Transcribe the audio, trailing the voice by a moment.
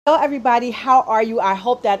Hello, everybody. How are you? I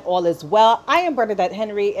hope that all is well. I am Bernadette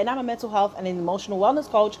Henry, and I'm a mental health and an emotional wellness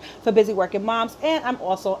coach for busy working moms, and I'm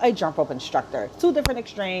also a jump rope instructor. Two different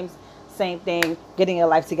extremes, same thing, getting your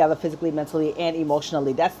life together physically, mentally, and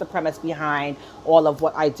emotionally. That's the premise behind all of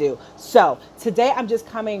what I do. So, today I'm just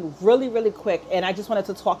coming really, really quick, and I just wanted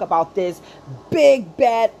to talk about this big,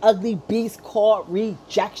 bad, ugly beast called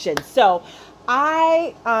rejection.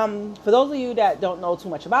 For those of you that don't know too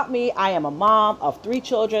much about me, I am a mom of three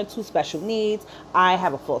children, two special needs. I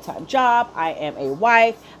have a full-time job. I am a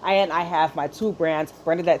wife, and I have my two brands,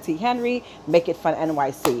 Bernadette T. Henry, Make It Fun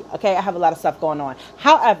NYC. Okay, I have a lot of stuff going on.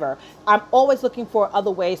 However, I'm always looking for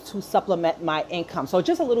other ways to supplement my income. So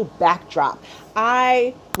just a little backdrop.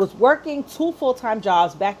 I was working two full-time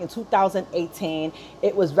jobs back in 2018.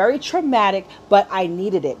 It was very traumatic, but I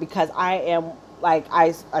needed it because I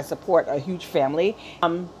support a huge family.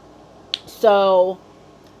 So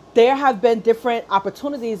there have been different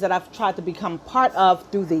opportunities that I've tried to become part of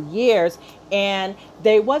through the years, and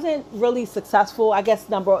they wasn't really successful. I guess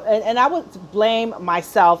and I would blame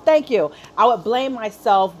myself. Thank you. I would blame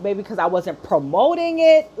myself maybe because I wasn't promoting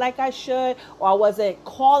it like I should, or I wasn't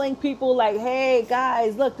calling people like, hey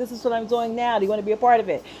guys, look, this is what I'm doing now. Do you want to be a part of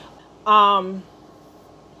it?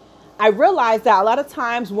 I realized that a lot of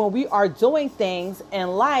times when we are doing things in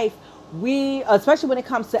life, especially when it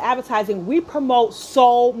comes to advertising, we promote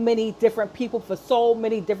so many different people for so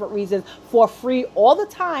many different reasons for free all the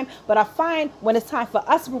time. But I find when it's time for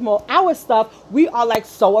us to promote our stuff, we are like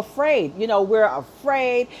so afraid. We're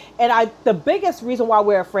afraid. And the biggest reason why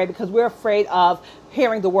we're afraid, because we're afraid of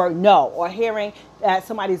hearing the word no, or hearing that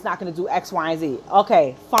somebody's not going to do X, Y, and Z.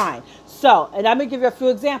 Okay, fine. So, and I'm going to give you a few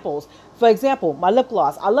examples. For example, my lip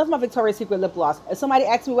gloss. I love my Victoria's Secret lip gloss. If somebody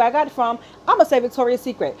asks me where I got it from, I'm going to say Victoria's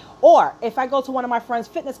Secret. Or if I go to one of my friends'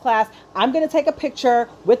 fitness class, I'm going to take a picture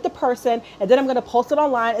with the person, and then I'm going to post it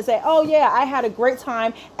online and say, oh yeah, I had a great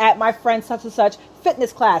time at my friend such and such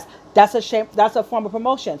fitness class. That's a form of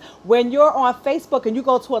promotion. When you're on Facebook and you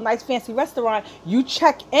go to a nice fancy restaurant, you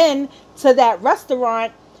check in to that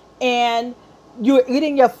restaurant and you're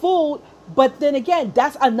eating your food. But then again,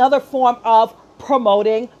 that's another form of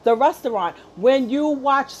promoting the restaurant. When you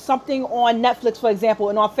watch something on Netflix, for example,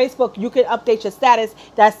 and on Facebook, you can update your status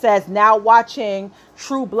that says now watching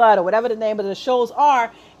True Blood or whatever the name of the shows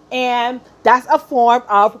are. And that's a form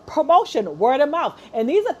of promotion, word of mouth. And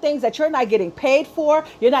these are things that you're not getting paid for,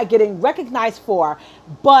 you're not getting recognized for,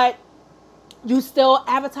 but you still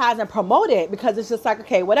advertise and promote it because it's just like,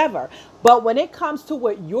 okay, whatever. But when it comes to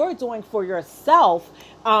what you're doing for yourself,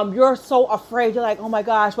 you're so afraid. You're like, oh my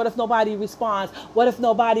gosh, what if nobody responds? What if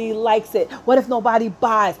nobody likes it? What if nobody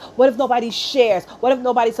buys? What if nobody shares? What if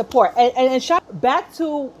nobody supports? And back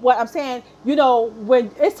to what I'm saying,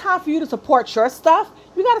 when it's time for you to support your stuff,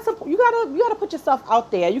 you gotta put yourself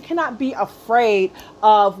out there. You cannot be afraid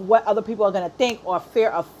of what other people are gonna think, or fear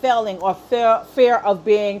of failing, or fear of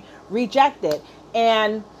being rejected.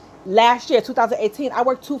 And last year, 2018, I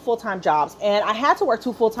worked two full-time jobs, and I had to work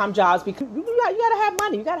two full-time jobs because you gotta have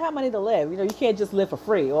money. You gotta have money to live. You can't just live for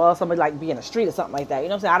free, or somebody like be in the street or something like that. You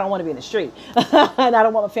know what I'm saying? I don't want to be in the street, and I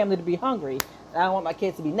don't want my family to be hungry. I don't want my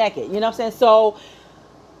kids to be naked. You know what I'm saying? So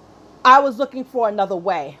I was looking for another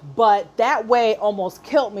way, but that way almost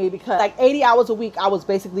killed me because like 80 hours a week, I was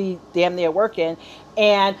basically damn near working.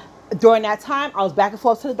 And during that time, I was back and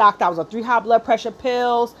forth to the doctor. I was on 3 high blood pressure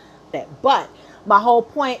pills. But my whole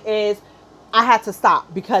point is I had to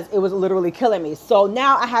stop because it was literally killing me. So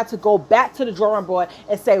now I had to go back to the drawing board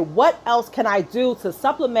and say, what else can I do to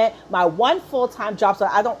supplement my one full-time job so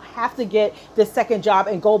I don't have to get this second job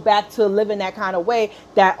and go back to living that kind of way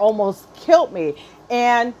that almost killed me.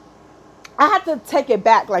 And I had to take it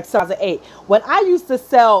back like 2008 when I used to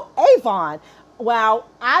sell Avon. Wow,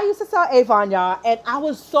 I used to sell Avon, y'all, and I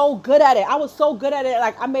was so good at it.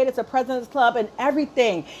 Like, I made it to President's Club and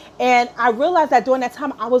everything. And I realized that during that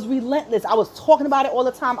time, I was relentless. I was talking about it all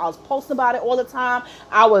the time. I was posting about it all the time.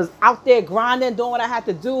 I was out there grinding, doing what I had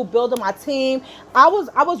to do, building my team. I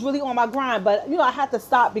was really on my grind, but, I had to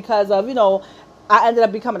stop because of, I ended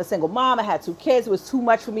up becoming a single mom. I had 2 kids. It was too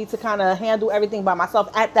much for me to kind of handle everything by myself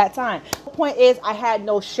at that time. The point is, I had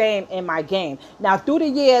no shame in my game. Now, through the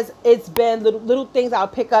years, it's been little things I'll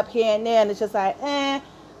pick up here and there, and it's just like, I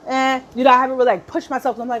haven't really like pushed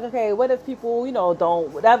myself. I'm like, okay, what if people, don't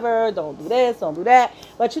do this, don't do that.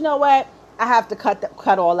 But you know what? I have to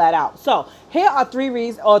cut all that out. So here are 3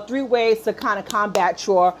 ways to kind of combat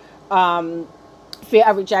your Fear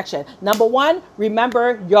of rejection. Number one,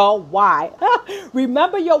 remember your why.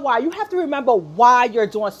 Remember your why. You have to remember why you're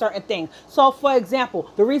doing certain things. So for example,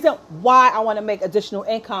 the reason why I want to make additional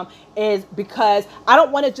income is because I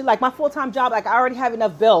don't want to do like my full-time job. Like I already have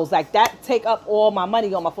enough bills like that take up all my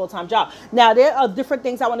money on my full-time job. Now there are different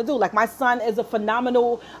things I want to do. Like my son is a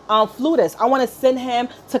phenomenal flutist. I want to send him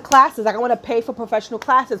to classes. Like I want to pay for professional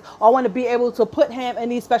classes. Or I want to be able to put him in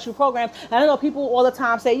these special programs. And I know people all the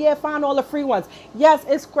time say, yeah, find all the free ones. Yes,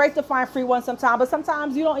 it's great to find free ones sometimes, but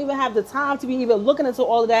sometimes you don't even have the time to be even looking into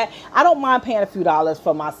all of that. I don't mind paying a few dollars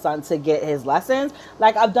for my son to get his lessons.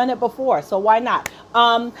 Like I've done it before, so why not?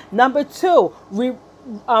 Number two,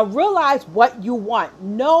 realize what you want.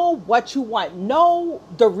 Know what you want. Know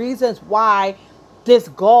the reasons why this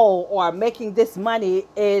goal or making this money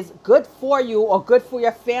is good for you or good for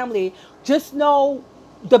your family. Just know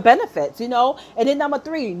the benefits, you know. And then number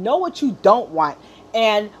three, know what you don't want.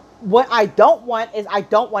 And what I don't want is I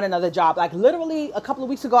don't want another job. Like literally a couple of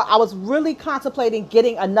weeks ago, I was really contemplating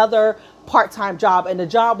getting another part-time job, and the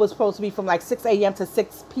job was supposed to be from like 6 a.m. to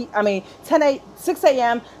 6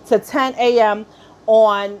 a.m. to 10 a.m.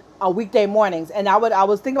 on weekday mornings. And I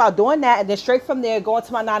was thinking about doing that, and then straight from there going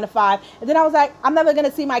to my 9 to 5. And then I was like, I'm never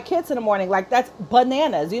gonna see my kids in the morning. Like that's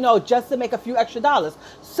bananas, you know, just to make a few extra dollars.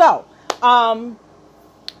 So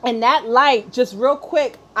in that light, just real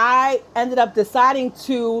quick, I ended up deciding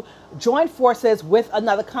to join forces with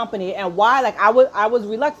another company. And why? Like I was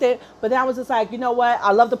reluctant, but then I was just like, you know what?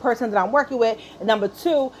 I love the person that I'm working with. And number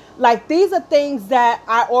two, like these are things that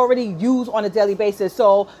I already use on a daily basis.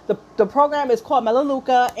 So the program is called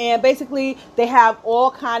Melaleuca, and basically they have all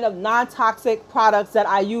kind of non-toxic products that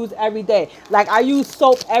I use every day. Like I use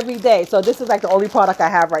soap every day. So this is like the only product I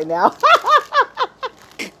have right now.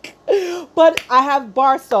 But I have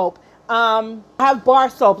bar soap.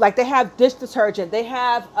 Like they have dish detergent. They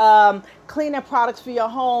have cleaning products for your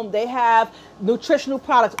home. They have nutritional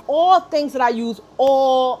products. All things that I use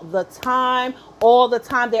all the time. All the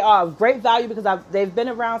time. They are of great value because they've been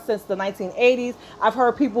around since the 1980s. I've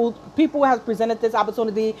heard people have presented this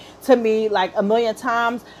opportunity to me like a million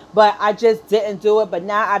times, but I just didn't do it. But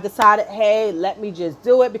now I decided, hey, let me just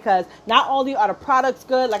do it, because not only are the products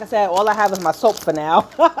good, like I said, all I have is my soap for now.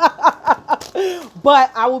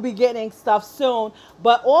 But I will be getting stuff soon.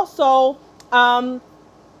 But also,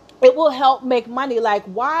 it will help make money. Like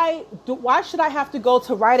why should I have to go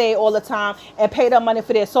to Rite Aid all the time and pay them money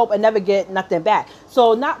for their soap and never get nothing back?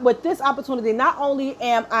 So not with this opportunity, not only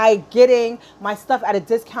am I getting my stuff at a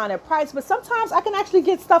discounted price, but sometimes I can actually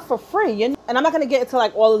get stuff for free, you know? And I'm not going to get into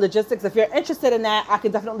like all the logistics. If you're interested in that, I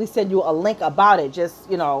can definitely send you a link about it.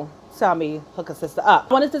 Just, you know, tell me, hook a sister up.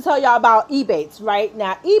 I wanted to tell y'all about Ebates. Right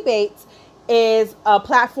now, Ebates is a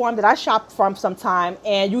platform that I shop from sometime,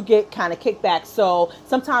 and you get kind of kickbacks. So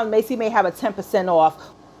sometimes Macy may have a 10% off,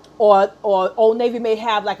 or Old Navy may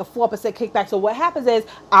have like a 4% kickback. So what happens is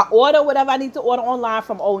I order whatever I need to order online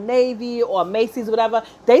from Old Navy or Macy's, whatever.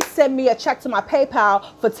 They send me a check to my PayPal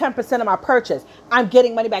for 10% of my purchase. I'm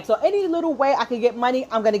getting money back. So any little way I can get money,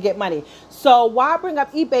 I'm going to get money. So why I bring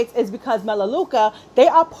up Ebates is because Melaleuca, they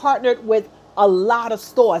are partnered with a lot of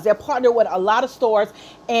stores. They're partnered with a lot of stores,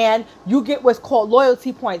 and you get what's called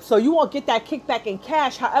loyalty points. So you won't get that kickback in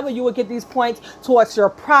cash. However, you will get these points towards your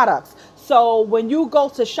products. So when you go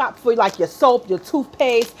to shop for like your soap, your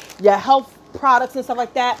toothpaste, your health products and stuff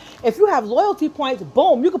like that, if you have loyalty points,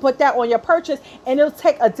 boom, you can put that on your purchase and it'll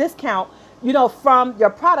take a discount, you know, from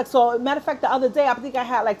your product. So matter of fact, the other day, I think I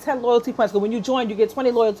had like 10 loyalty points. Because when you join, you get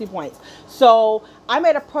 20 loyalty points. So I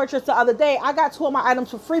made a purchase the other day. I got 2 of my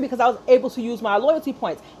items for free because I was able to use my loyalty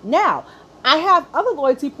points. Now, I have other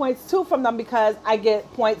loyalty points too from them because I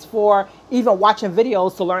get points for even watching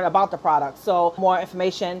videos to learn about the product. So more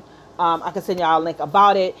information, I can send y'all a link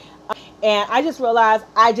about it. And I just realized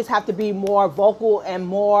I just have to be more vocal and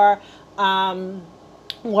more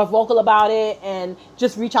vocal about it, and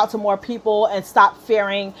just reach out to more people and stop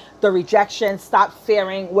fearing the rejection, stop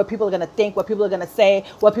fearing what people are going to think, what people are going to say,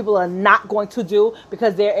 what people are not going to do,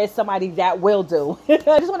 because there is somebody that will do. I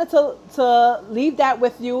just wanted to leave that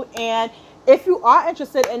with you. And if you are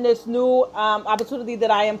interested in this new opportunity that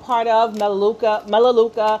I am part of,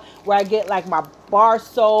 Melaleuca, where I get like my bar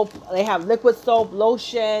soap, they have liquid soap,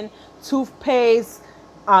 lotion, toothpaste,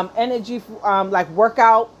 energy, like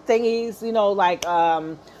workout thingies, you know, like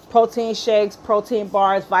protein shakes, protein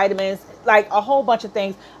bars, vitamins, like a whole bunch of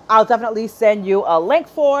things. I'll definitely send you a link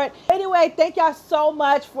for it. Anyway, thank y'all so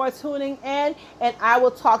much for tuning in, and I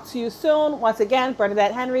will talk to you soon. Once again,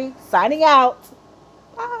 Bernadette Henry signing out.